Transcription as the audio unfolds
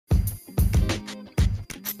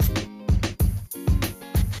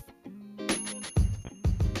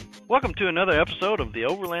Welcome to another episode of The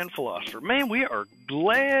Overland Philosopher. Man, we are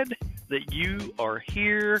glad that you are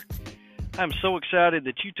here. I'm so excited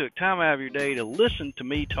that you took time out of your day to listen to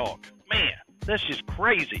me talk. Man, that's just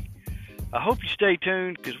crazy. I hope you stay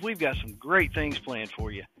tuned because we've got some great things planned for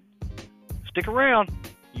you. Stick around.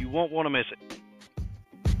 You won't want to miss it.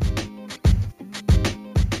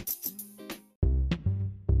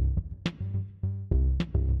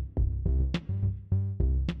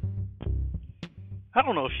 I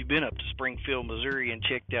don't know if you've been up to Springfield, Missouri and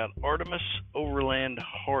checked out Artemis Overland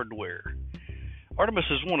Hardware. Artemis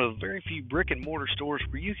is one of the very few brick and mortar stores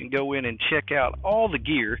where you can go in and check out all the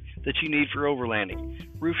gear that you need for overlanding.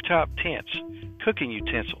 Rooftop tents, cooking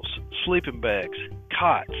utensils, sleeping bags,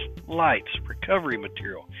 cots, lights, recovery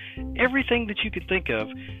material, everything that you can think of.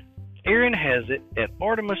 Aaron has it at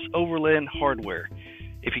Artemis Overland Hardware.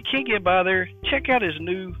 If you can't get by there, check out his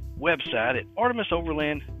new website at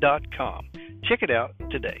artemisoverland.com. Check it out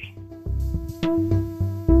today.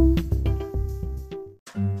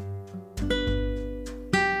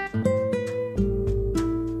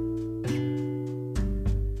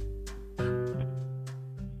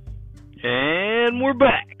 And we're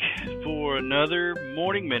back for another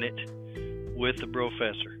morning minute with the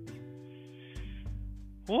Professor.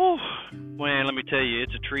 Oh, man, let me tell you,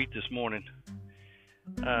 it's a treat this morning.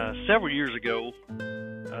 Several years ago,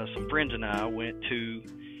 some friends and I went to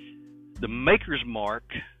the Maker's Mark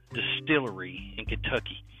Distillery in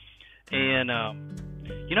Kentucky. And,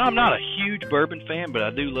 I'm not a huge bourbon fan, but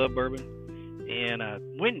I do love bourbon. And I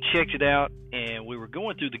went and checked it out, and we were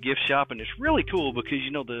going through the gift shop, and it's really cool because,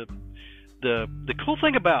 the cool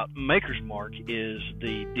thing about Maker's Mark is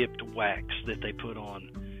the dipped wax that they put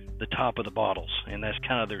on the top of the bottles, and that's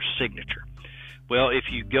kind of their signature. Well, if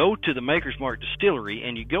you go to the Maker's Mark Distillery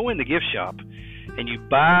and you go in the gift shop and you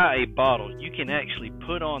buy a bottle, you can actually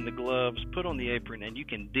put on the gloves, put on the apron, and you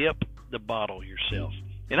can dip the bottle yourself.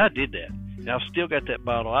 And I did that. And I've still got that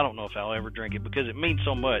bottle. I don't know if I'll ever drink it because it means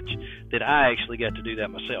so much that I actually got to do that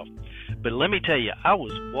myself. But let me tell you, I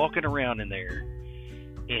was walking around in there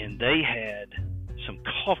and they had some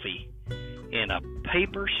coffee in a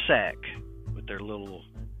paper sack with their little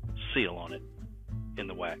seal on it in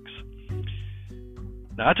the wax.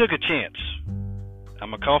 Now, I took a chance.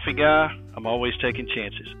 I'm a coffee guy. I'm always taking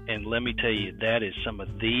chances. And let me tell you, that is some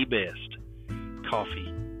of the best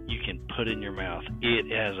coffee you can put in your mouth.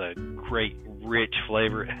 It has a great, rich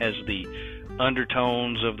flavor. It has the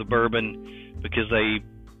undertones of the bourbon because they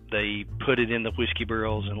put it in the whiskey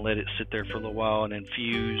barrels and let it sit there for a little while and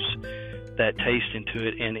infuse that taste into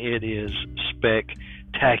it. And it is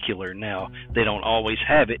spectacular. Now, they don't always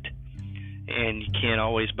have it, and you can't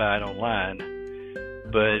always buy it online.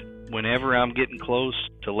 But whenever I'm getting close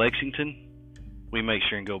to Lexington, we make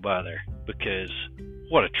sure and go by there because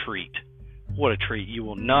what a treat. What a treat. You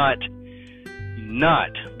will not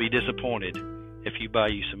be disappointed if you buy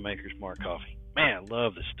you some Maker's Mark coffee. Man, I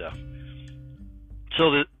love this stuff.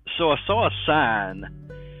 So I saw a sign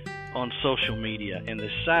on social media, and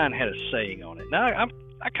this sign had a saying on it. Now,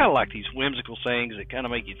 I kind of like these whimsical sayings that kind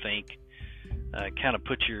of make you think, kind of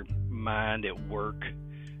put your mind at work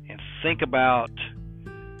and think about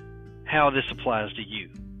how this applies to you.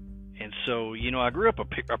 And so, I grew up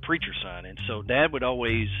a preacher's son, and so Dad would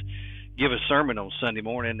always give a sermon on Sunday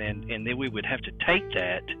morning, and then we would have to take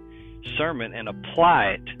that sermon and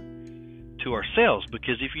apply it to ourselves,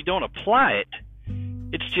 because if you don't apply it,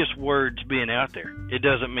 it's just words being out there. It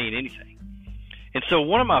doesn't mean anything. And so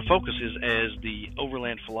one of my focuses as the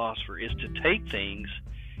Overland Philosopher is to take things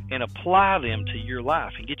and apply them to your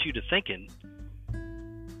life and get you to thinking,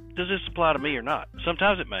 does this apply to me or not?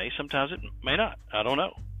 Sometimes it may, sometimes it may not. I don't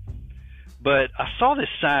know. But I saw this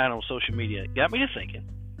sign on social media. It got me to thinking,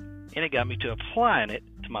 and it got me to applying it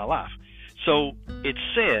to my life. So it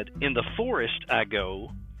said, in the forest I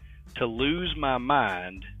go to lose my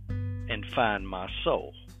mind and find my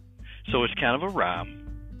soul. So it's kind of a rhyme,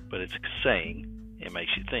 but it's a saying. It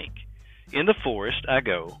makes you think. In the forest I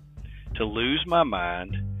go to lose my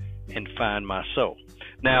mind and find my soul.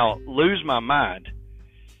 Now, lose my mind,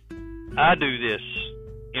 I do this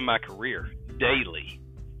in my career daily.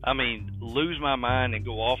 I mean, lose my mind and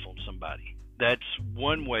go off on somebody. That's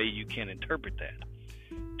one way you can interpret that.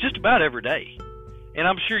 Just about every day. And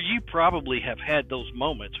I'm sure you probably have had those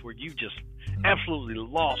moments where you just absolutely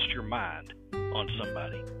lost your mind on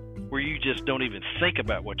somebody, where you just don't even think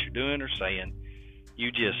about what you're doing or saying.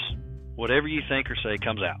 You just, whatever you think or say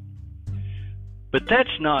comes out. But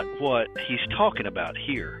that's not what he's talking about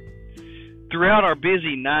here. Throughout our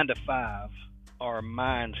busy 9 to 5, our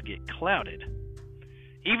minds get clouded.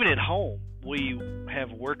 Even at home, we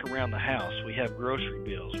have work around the house. We have grocery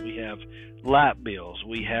bills. We have light bills.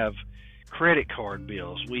 We have credit card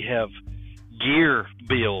bills. We have gear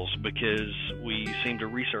bills because we seem to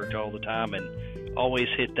research all the time and always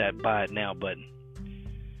hit that buy it now button.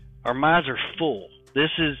 Our minds are full.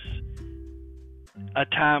 This is a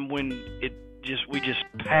time when we just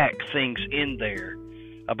pack things in there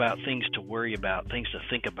about things to worry about, things to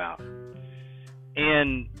think about.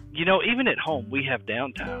 And, even at home, we have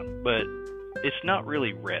downtime, but it's not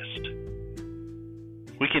really rest.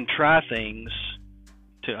 We can try things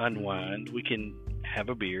to unwind. We can have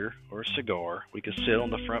a beer or a cigar. We can sit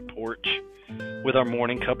on the front porch with our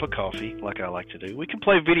morning cup of coffee, like I like to do. We can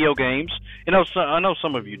play video games. I know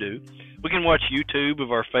some of you do. We can watch YouTube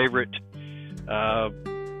of our favorite,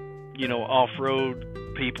 off-road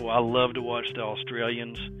people. I love to watch the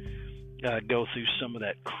Australians go through some of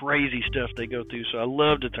that crazy stuff they go through, so I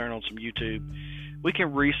love to turn on some YouTube. We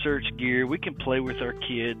can research gear. We can play with our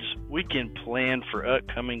kids. We can plan for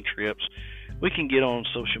upcoming trips. We can get on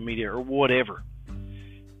social media or whatever.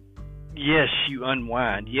 Yes, you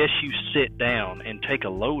unwind. Yes, you sit down and take a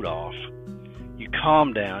load off. You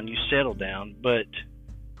calm down. You settle down. But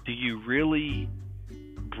do you really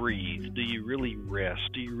breathe? Do you really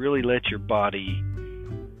rest? Do you really let your body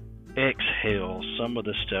exhale some of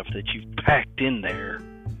the stuff that you've packed in there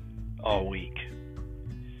all week?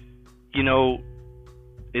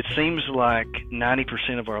 It seems like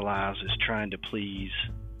 90% of our lives is trying to please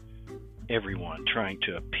everyone, trying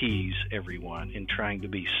to appease everyone, and trying to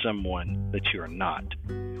be someone that you are not.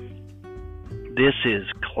 This is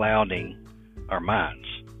clouding our minds.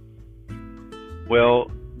 Well,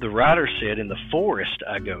 the writer said, "In the forest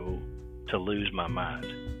I go to lose my mind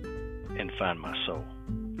and find my soul."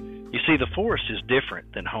 You see, the forest is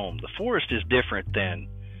different than home. The forest is different than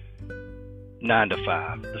 9 to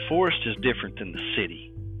 5. The forest is different than the city.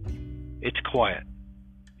 It's quiet.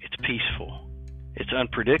 It's peaceful. It's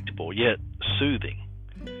unpredictable, yet soothing.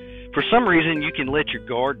 For some reason, you can let your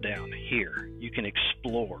guard down here. You can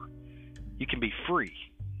explore. You can be free.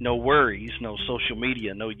 No worries, no social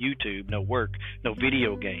media, no YouTube, no work, no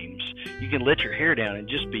video games. You can let your hair down and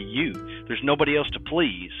just be you. There's nobody else to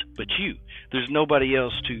please but you. There's nobody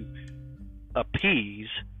else to appease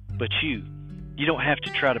but you. You don't have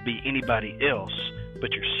to try to be anybody else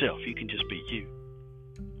but yourself. You can just be you.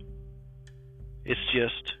 It's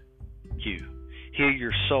just you. Here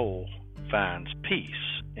your soul finds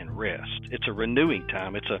peace and rest. It's a renewing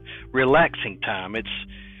time. It's a relaxing time. It's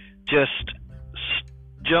just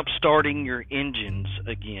jump-starting your engines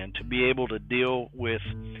again to be able to deal with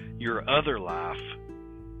your other life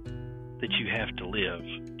that you have to live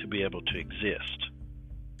to be able to exist.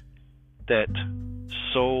 That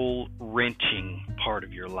soul-wrenching part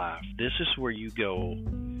of your life. This is where you go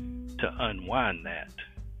to unwind that.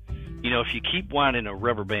 If you keep winding a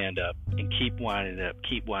rubber band up and keep winding it up,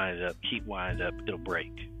 keep winding it up, keep winding it up, it'll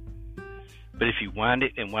break. But if you wind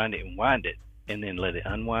it and wind it and wind it and then let it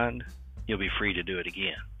unwind, you'll be free to do it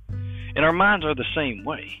again. And our minds are the same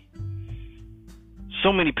way.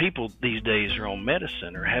 So many people these days are on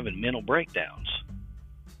medicine or having mental breakdowns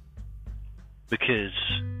because,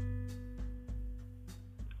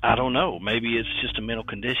 I don't know, maybe it's just a mental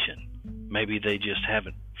condition. Maybe they just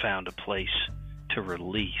haven't found a place to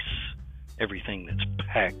release everything that's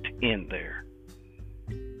packed in there.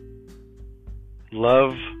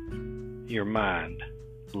 Love your mind,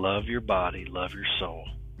 love your body, love your soul.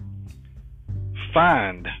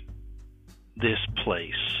 Find this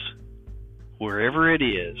place, wherever it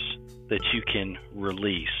is, that you can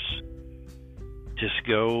release. Just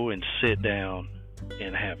go and sit down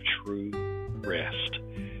and have true rest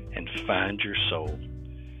and find your soul,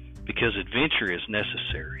 because adventure is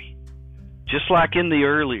necessary. Just like in the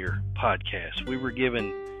earlier podcast, we were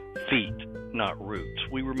given feet, not roots.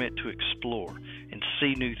 We were meant to explore and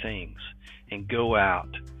see new things and go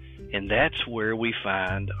out. And that's where we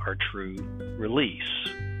find our true release.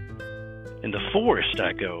 In the forest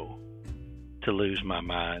I go to lose my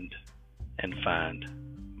mind and find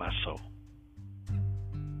my soul.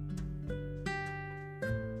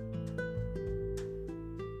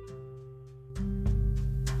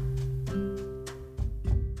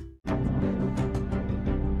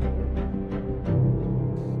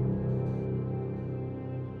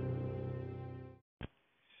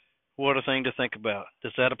 What a thing to think about.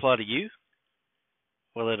 Does that apply to you?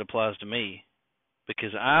 Well, it applies to me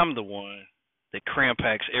because I'm the one that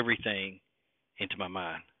cram-packs everything into my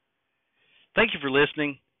mind. Thank you for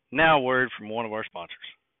listening. Now a word from one of our sponsors.